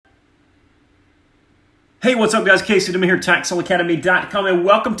Hey, what's up, guys? Casey Demeter here, TaxSaleAcademy.com, and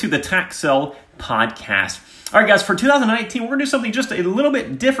welcome to the Tax Sale Podcast. All right, guys, for 2019, we're going to do something just a little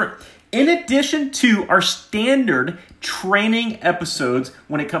bit different. In addition to our standard training episodes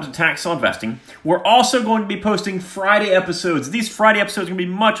when it comes to tax sale investing, we're also going to be posting Friday episodes. These Friday episodes are going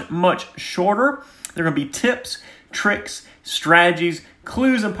to be much shorter. They're going to be tips, tricks, strategies,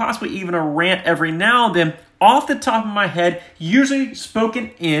 clues, and possibly even a rant every now and then off the top of my head, usually spoken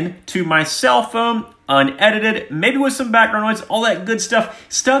in to my cell phone, unedited, maybe with some background noise, all that good stuff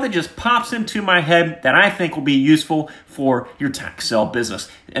that just pops into my head that I think will be useful for your tax sale business.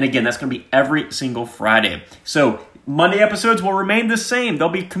 And again, that's going to be every single Friday. So Monday episodes will remain the same. They'll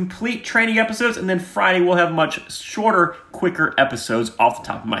be complete training episodes, and then Friday we'll have much shorter, quicker episodes off the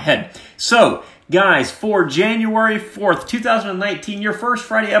top of my head. So, guys, for January 4th, 2019, your first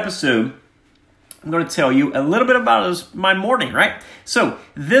Friday episode, I'm going to tell you a little bit about my morning, right? So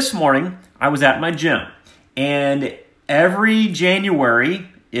this morning, I was at my gym. And every January,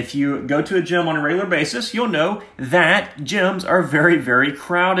 if you go to a gym on a regular basis, you'll know that gyms are very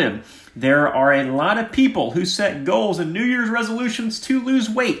crowded. There are a lot of people who set goals and New Year's resolutions to lose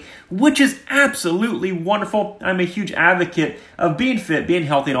weight, which is absolutely wonderful. I'm a huge advocate of being fit, being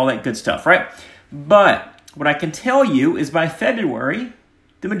healthy, and all that good stuff, right? But what I can tell you is by February,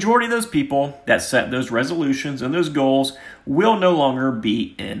 the majority of those people that set those resolutions and those goals will no longer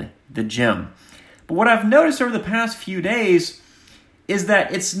be in the gym. But what I've noticed over the past few days is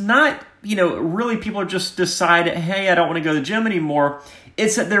that it's not, really people are just deciding, hey, I don't want to go to the gym anymore.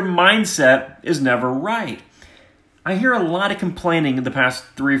 It's that their mindset is never right. I hear a lot of complaining in the past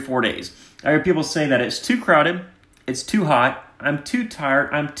 3 or 4 days. I hear people say that it's too crowded, it's too hot, I'm too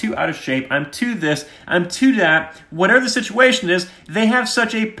tired, I'm too out of shape, I'm too this, I'm too that. Whatever the situation is, they have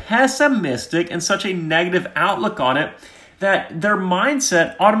such a pessimistic and such a negative outlook on it that their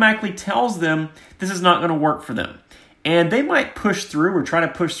mindset automatically tells them this is not going to work for them. And they might push through or try to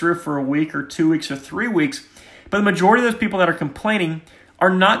push through for a week or 2 weeks or 3 weeks, but the majority of those people that are complaining are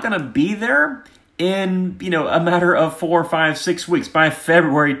not going to be there in, a matter of 4, 5, 6 weeks. By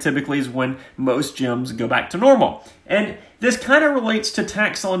February typically is when most gyms go back to normal. And this kind of relates to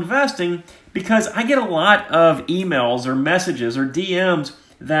tax sale investing because I get a lot of emails or messages or DMs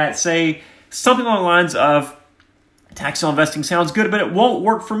that say something along the lines of, tax sale investing sounds good, but it won't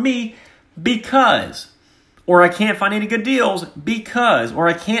work for me because, or I can't find any good deals because, or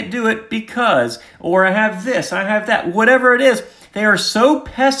I can't do it because, or I have this, I have that, whatever it is. They are so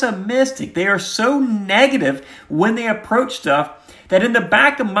pessimistic, they are so negative when they approach stuff that in the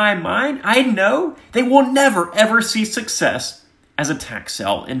back of my mind, I know they will never, ever see success as a tax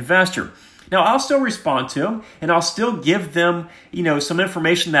sale investor. Now, I'll still respond to them, and I'll still give them, some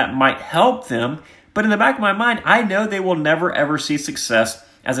information that might help them. But in the back of my mind, I know they will never, ever see success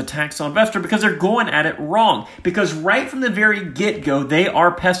as a tax sale investor because they're going at it wrong. Because right from the very get-go, they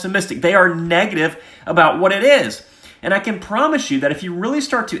are pessimistic. They are negative about what it is. And I can promise you that if you really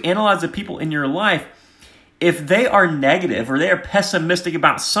start to analyze the people in your life, if they are negative or they are pessimistic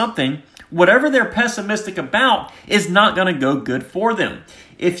about something, whatever they're pessimistic about is not going to go good for them.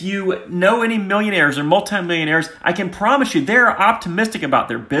 If you know any millionaires or multimillionaires, I can promise you they're optimistic about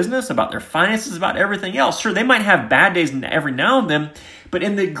their business, about their finances, about everything else. Sure, they might have bad days every now and then, but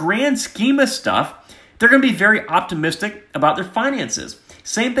in the grand scheme of stuff, they're going to be very optimistic about their finances.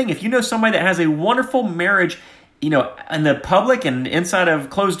 Same thing, if you know somebody that has a wonderful marriage, in the public and inside of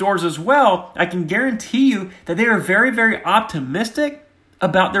closed doors as well, I can guarantee you that they are very optimistic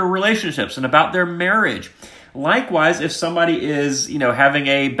about their relationships and about their marriage. Likewise, if somebody is, having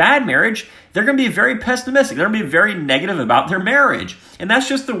a bad marriage, they're going to be very pessimistic. They're going to be very negative about their marriage. And that's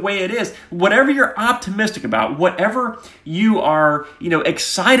just the way it is. Whatever you're optimistic about, whatever you are,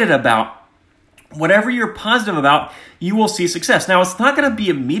 excited about, whatever you're positive about, you will see success. Now, it's not going to be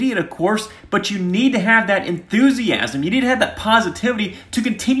immediate, of course, but you need to have that enthusiasm. You need to have that positivity to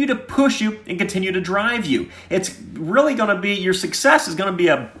continue to push you and continue to drive you. It's really going to be, your success is going to be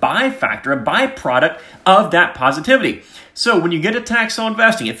a byfactor, a byproduct of that positivity. So when you get to tax sale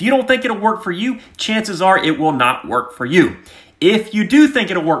investing, if you don't think it'll work for you, chances are it will not work for you. If you do think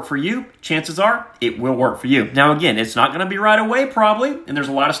it'll work for you, chances are it will work for you. Now, again, it's not going to be right away probably, and there's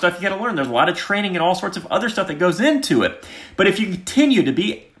a lot of stuff you got to learn. There's a lot of training and all sorts of other stuff that goes into it. But if you continue to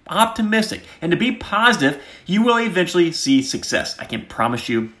be optimistic and to be positive, you will eventually see success. I can promise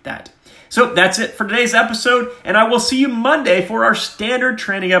you that. So that's it for today's episode, and I will see you Monday for our standard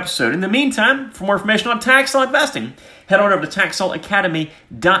training episode. In the meantime, for more information on tax sale investing, head on over to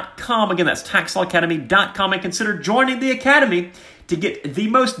TaxSaleAcademy.com. Again, that's TaxSaleAcademy.com, and consider joining the Academy to get the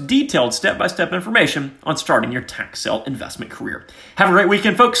most detailed step-by-step information on starting your tax sale investment career. Have a great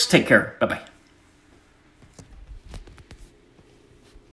weekend, folks. Take care. Bye-bye.